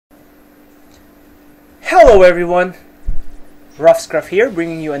Hello everyone, Rough Scruff here,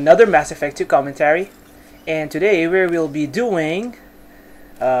 bringing you another Mass Effect 2 commentary. And today we will be doing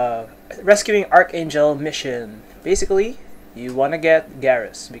rescuing Archangel mission. Basically, you want to get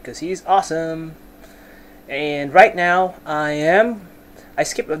Garrus because he's awesome. And right now, I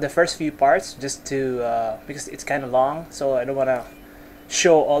skipped the first few parts just to because it's kind of long, so I don't want to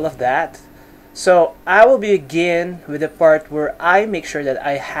show all of that. So I will begin with the part where I make sure that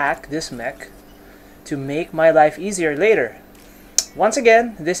I hack this mech to make my life easier later. Once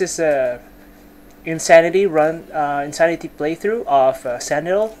again, this is a insanity playthrough of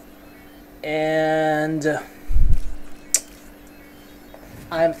Sentinel, and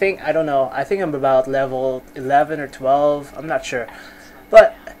I think I'm about level 11 or 12. I'm not sure,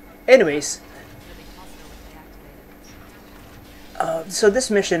 but anyways, so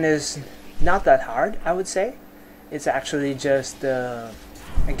this mission is not that hard, I would say. It's actually just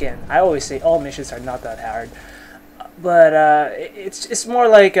again, I always say all missions are not that hard, but it's more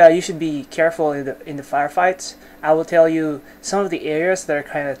like you should be careful in the firefights. I will tell you some of the areas that are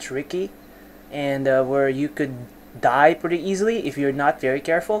kind of tricky and where you could die pretty easily if you're not very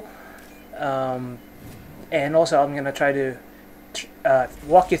careful. And also, I'm gonna try to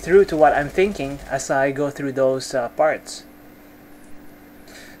walk you through to what I'm thinking as I go through those parts.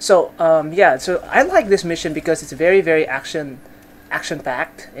 So yeah, so I like this mission because it's very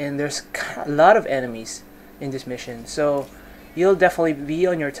action-packed, and there's a lot of enemies in this mission. So you'll definitely be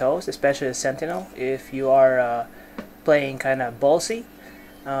on your toes, especially as Sentinel, if you are playing kind of ballsy.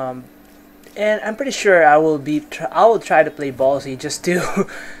 And I'm pretty sure I will try to play ballsy just to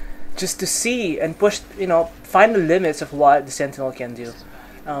just to see and push, find the limits of what the Sentinel can do.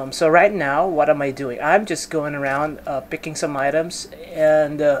 So right now, what am I doing? I'm just going around picking some items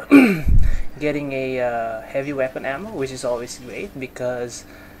and getting a heavy weapon ammo, which is always great because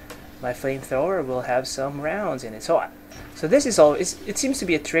my flamethrower will have some rounds in it. So this is all. It seems to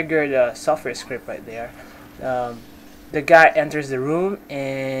be a triggered software script right there. The guy enters the room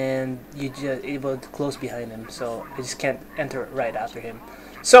and you just able to close behind him, so I just can't enter right after him.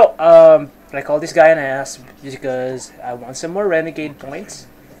 So I call this guy an ass because I want some more renegade points,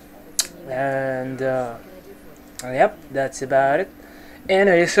 and yep, that's about it.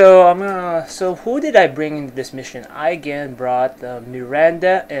 Anyway, so who did I bring into this mission? I again brought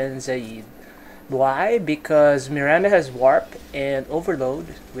Miranda and Zaid. Why? Because Miranda has warp and overload,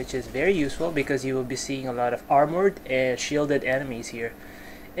 which is very useful because you will be seeing a lot of armored and shielded enemies here.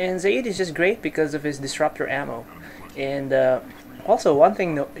 And Zaid is just great because of his disruptor ammo. And also, one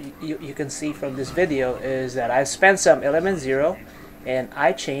thing you can see from this video is that I've spent some element 0 and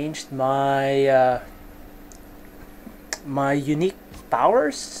I changed my my unique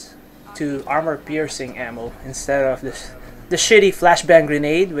powers to armor piercing ammo instead of the shitty flashbang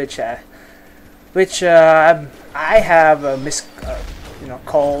grenade, which I have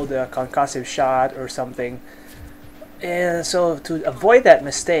called a concussive shot or something. And so to avoid that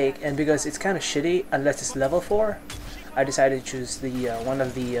mistake, and because it's kind of shitty unless it's level 4, I decided to choose the one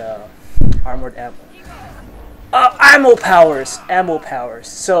of the armored ammo powers.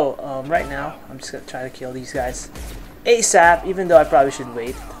 So right now I'm just gonna try to kill these guys ASAP, even though I probably should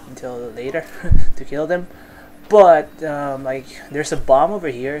wait until later to kill them. But like, there's a bomb over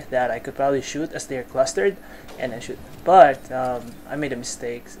here that I could probably shoot as they're clustered, and I shoot. But I made a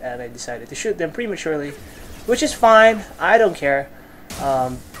mistake and I decided to shoot them prematurely, which is fine. I don't care.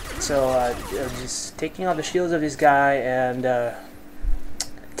 So just taking out the shields of this guy and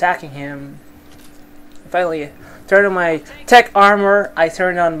attacking him. Finally, turn on my tech armor. I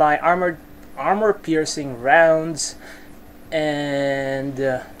turned on my armor piercing rounds, and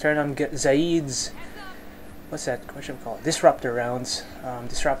turn on Zaid's, what's that? What should I call it? Disruptor rounds.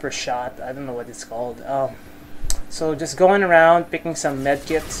 Disruptor shot. I don't know what it's called. So just going around picking some med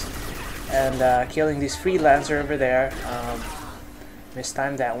kits and killing this freelancer over there.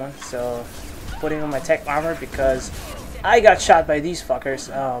 Mistimed that one. So putting on my tech armor because I got shot by these fuckers.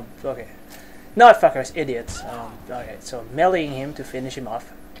 Okay. Not fuckers, idiots. Okay, so meleeing him to finish him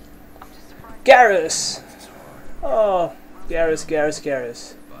off. Garrus! Oh,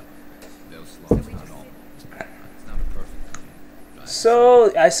 Garrus.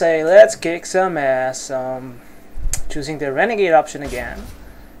 So I say, let's kick some ass. Choosing the renegade option again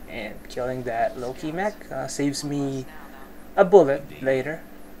and killing that Loki mech saves me a bullet later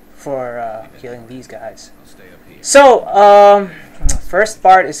for killing these guys. So first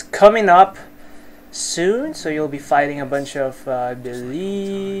part is coming up soon, so you'll be fighting a bunch of I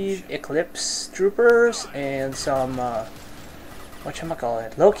believe Eclipse troopers and some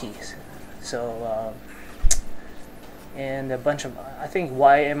whatchamacallit, Lokis. So and a bunch of, I think,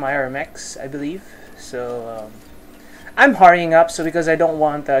 YMIRMX, I believe. So I'm hurrying up, so because I don't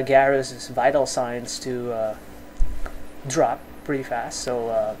want Garrus' vital signs to drop pretty fast.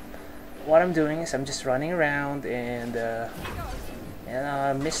 So what I'm doing is I'm just running around and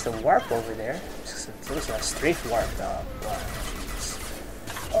I missed the warp over there. It was a strafe warp. Wow, jeez.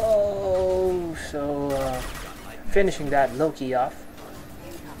 Oh, so finishing that low-key off.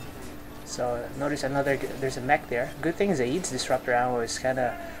 So notice there's a mech there. Good thing Zaid's disruptor ammo is kind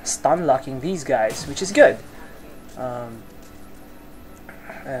of stun locking these guys, which is good. And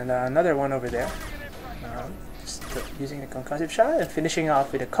another one over there. Just using a concussive shot and finishing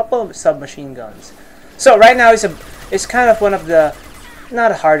off with a couple of submachine guns. So right now it's kind of one of the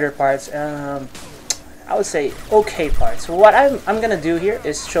not harder parts. I would say okay parts. So what I'm gonna do here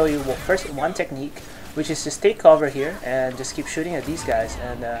is show you first one technique, which is just take cover here and just keep shooting at these guys.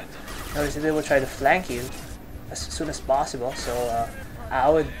 And notice that they will try to flank you as soon as possible. So I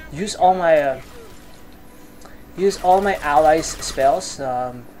would use all my allies' spells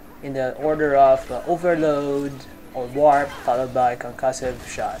in the order of overload or warp, followed by concussive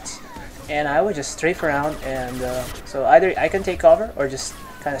shots. And I would just strafe around, and so either I can take cover or just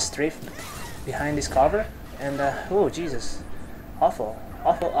kind of strafe behind this cover. And oh Jesus, awful.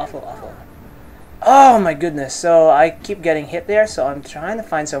 Oh my goodness! So I keep getting hit there, so I'm trying to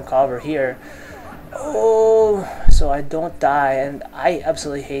find some cover here. Oh, so I don't die, and I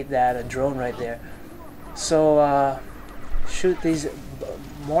absolutely hate that drone right there. So shoot these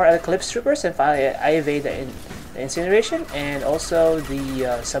more Eclipse troopers, and finally I evade the incineration and also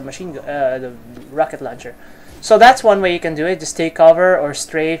the submachine, the rocket launcher. So that's one way you can do it. Just take cover or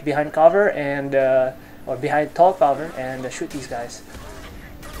strafe behind cover and or behind tall cover and shoot these guys.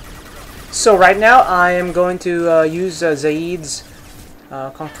 So right now I am going to use Zaid's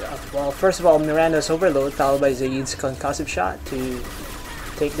well, first of all, Miranda's overload followed by Zaid's concussive shot to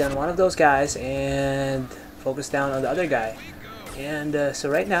take down one of those guys and focus down on the other guy. And so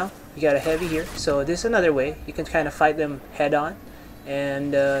right now you got a heavy here, so this is another way you can kind of fight them head on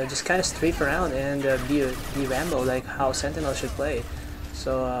and just kind of strafe around and be Rambo, like how Sentinel should play.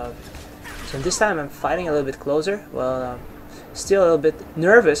 So so this time I'm fighting a little bit closer. Well, still a little bit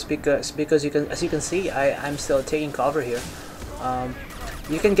nervous because you can, as you can see, I'm still taking cover here.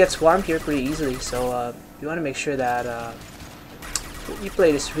 You can get swarmed here pretty easily, so you want to make sure that you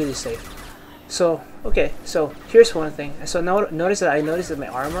play this really safe. So okay, so here's one thing. So notice that my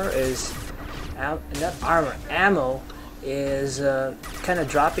armor is not armor, ammo is kind of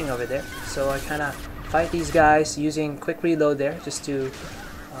dropping over there. So I kind of fight these guys using quick reload there just to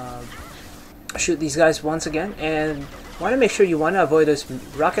shoot these guys once again. And want to make sure you want to avoid those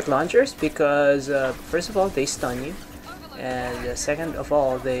rocket launchers because first of all they stun you, and second of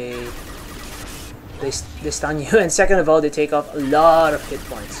all they stun you, and second of all they take off a lot of hit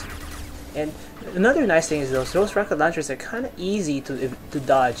points. And another nice thing is those rocket launchers are kind of easy to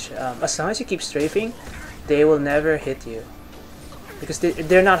dodge. As long as you keep strafing, they will never hit you because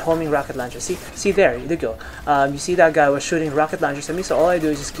they're not homing rocket launchers. See there you go. You see that guy was shooting rocket launchers at me, so all I do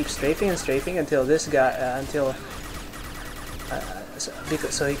is just keep strafing and strafing until this guy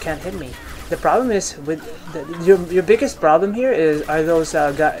so he can't hit me. The problem is with your biggest problem here are those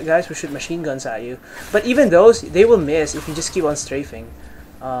guys who shoot machine guns at you. But even those, they will miss if you just keep on strafing.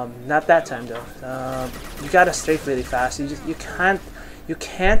 Not that time though. You gotta strafe really fast. You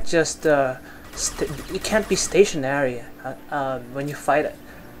can't just you can't be stationary when you fight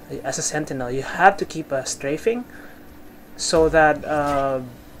as a Sentinel. You have to keep strafing so that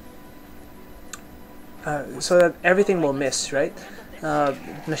everything will miss, right?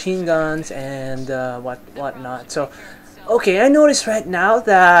 Machine guns and whatnot. So okay, I noticed right now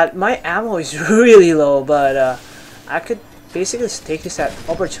that my ammo is really low, but I could basically take this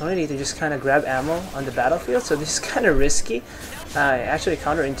opportunity to just kind of grab ammo on the battlefield. So this is kind of risky, actually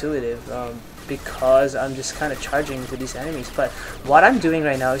counterintuitive, because I'm just kind of charging into these enemies. But what I'm doing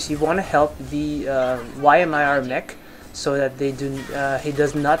right now is you want to help the YMIR mech so that he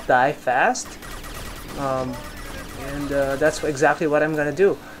does not die fast. And that's exactly what I'm gonna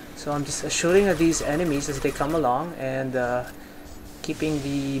do. So I'm just shooting at these enemies as they come along and keeping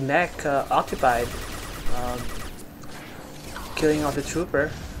the mech occupied, killing off the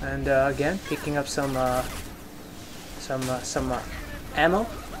trooper, and again picking up some ammo.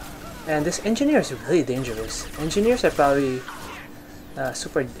 And this engineer is really dangerous. Engineers are probably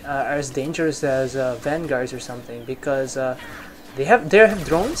are as dangerous as vanguards or something because they have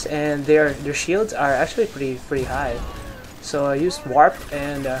drones and their shields are actually pretty high. So I used warp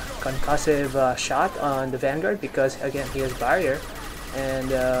and concussive shot on the Vanguard because again he has barrier,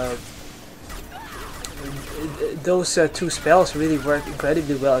 and those two spells really work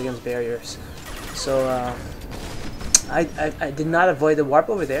incredibly well against barriers. So I did not avoid the warp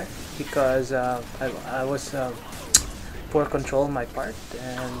over there because I was poor control on my part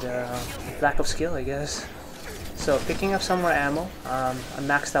and lack of skill, I guess. So picking up some more ammo. I'm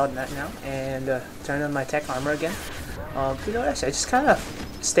maxed out right now, and turn on my tech armor again. You notice I just kind of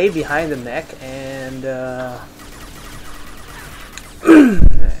stay behind the mech and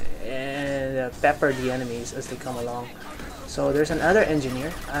pepper the enemies as they come along. So there's another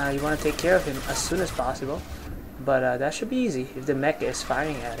engineer. You want to take care of him as soon as possible, but that should be easy if the mech is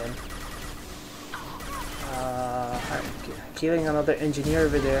firing at him. Killing another engineer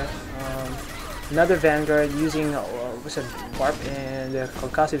over there. Another Vanguard using was a warp and a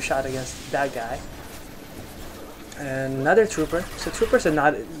concussive shot against that guy. And another trooper. So troopers are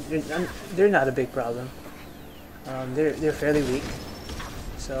they're not a big problem. They're fairly weak.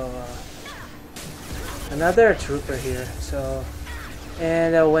 So another trooper here. So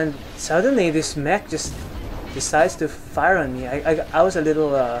and when suddenly this mech just decides to fire on me, I was a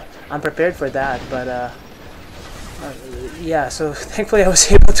little unprepared for that, but yeah. So thankfully I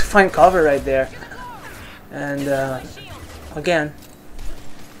was able to find cover right there, and again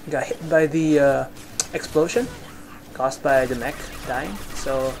got hit by the explosion caused by the mech dying.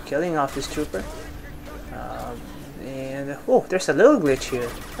 So killing off this trooper, and oh, there's a little glitch here.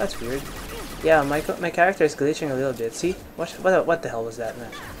 That's weird. Yeah, my character is glitching a little bit. See, what the hell was that,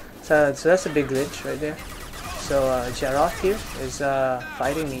 man? So that's a big glitch right there. So Jaroth here is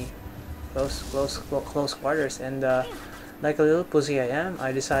fighting me close quarters, and like a little pussy I am,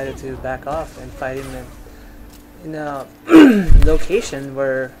 I decided to back off and fight him in a location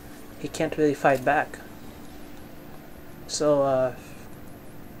where he can't really fight back. So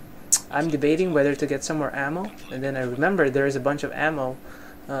I'm debating whether to get some more ammo, and then I remember there is a bunch of ammo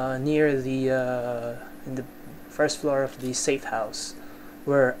near the in the first floor of the safe house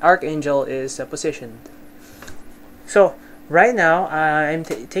where Archangel is positioned. So right now I'm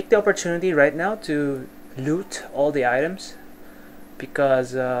take the opportunity right now to loot all the items,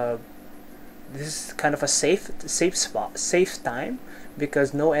 because this is kind of a safe time,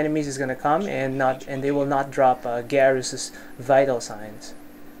 because no enemies is gonna come and they will not drop Garrus's vital signs.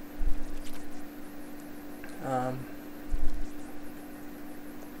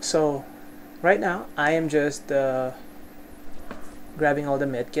 So right now I am just grabbing all the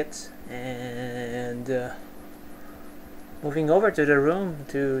medkits and moving over to the room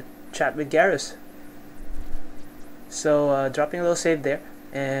to chat with Garrus. So dropping a little save there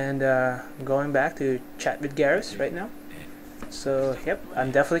and going back to chat with Garrus right now. So yep, I'm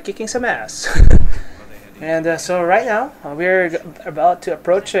definitely kicking some ass. And so right now we're about to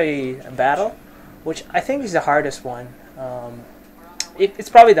approach a battle, which I think is the hardest one. It's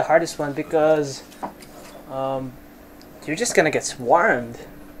probably the hardest one because you're just gonna get swarmed.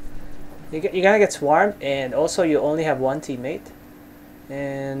 You're gonna get swarmed, and also you only have one teammate,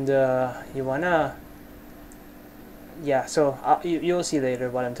 and you wanna, yeah. So you'll see later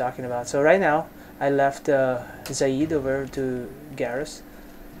what I'm talking about. So right now I left Zaid over to Garrus,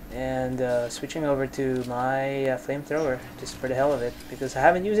 and switching over to my flamethrower just for the hell of it, because I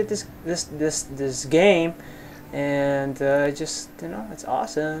haven't used it this game, and just, you know, it's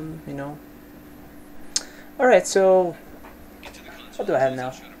awesome, you know. All right, so what do I have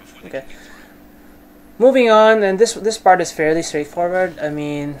now? Okay, moving on, and this part is fairly straightforward. I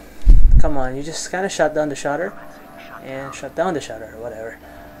mean, come on, you just kind of shut down the shutter and shut down the shutter or whatever,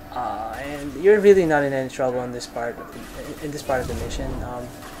 and you're really not in any trouble in this part of the mission.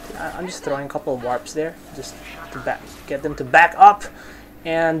 I'm just throwing a couple of warps there just to get them to back up,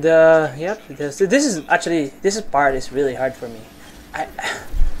 and yep, this part is really hard for me.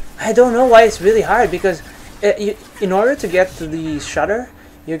 I don't know why it's really hard, because in order to get to the shutter,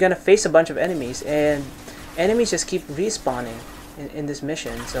 you're gonna face a bunch of enemies, and enemies just keep respawning in this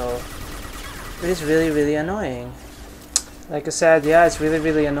mission, so it is really annoying. Like I said, yeah, it's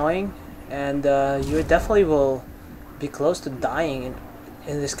really annoying, and you definitely will be close to dying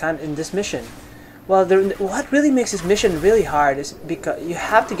in this mission. Well, what really makes this mission really hard is because you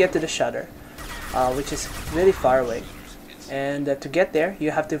have to get to the shutter, which is really far away, and to get there you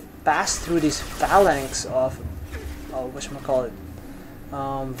have to pass through these phalanx of whatchamacallit,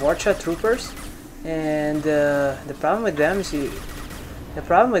 Vorcha troopers, and the problem with them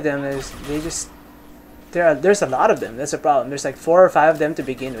is they just there's a lot of them. That's a problem. There's like 4 or 5 of them to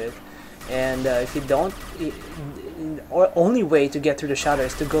begin with, and if you don't, only way to get through the shutter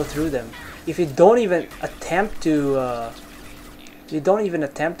is to go through them. If you don't even attempt to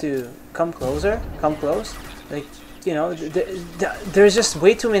come close, like, you know, there's just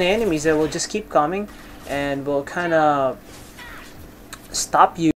way too many enemies that will just keep coming and will kind of stop you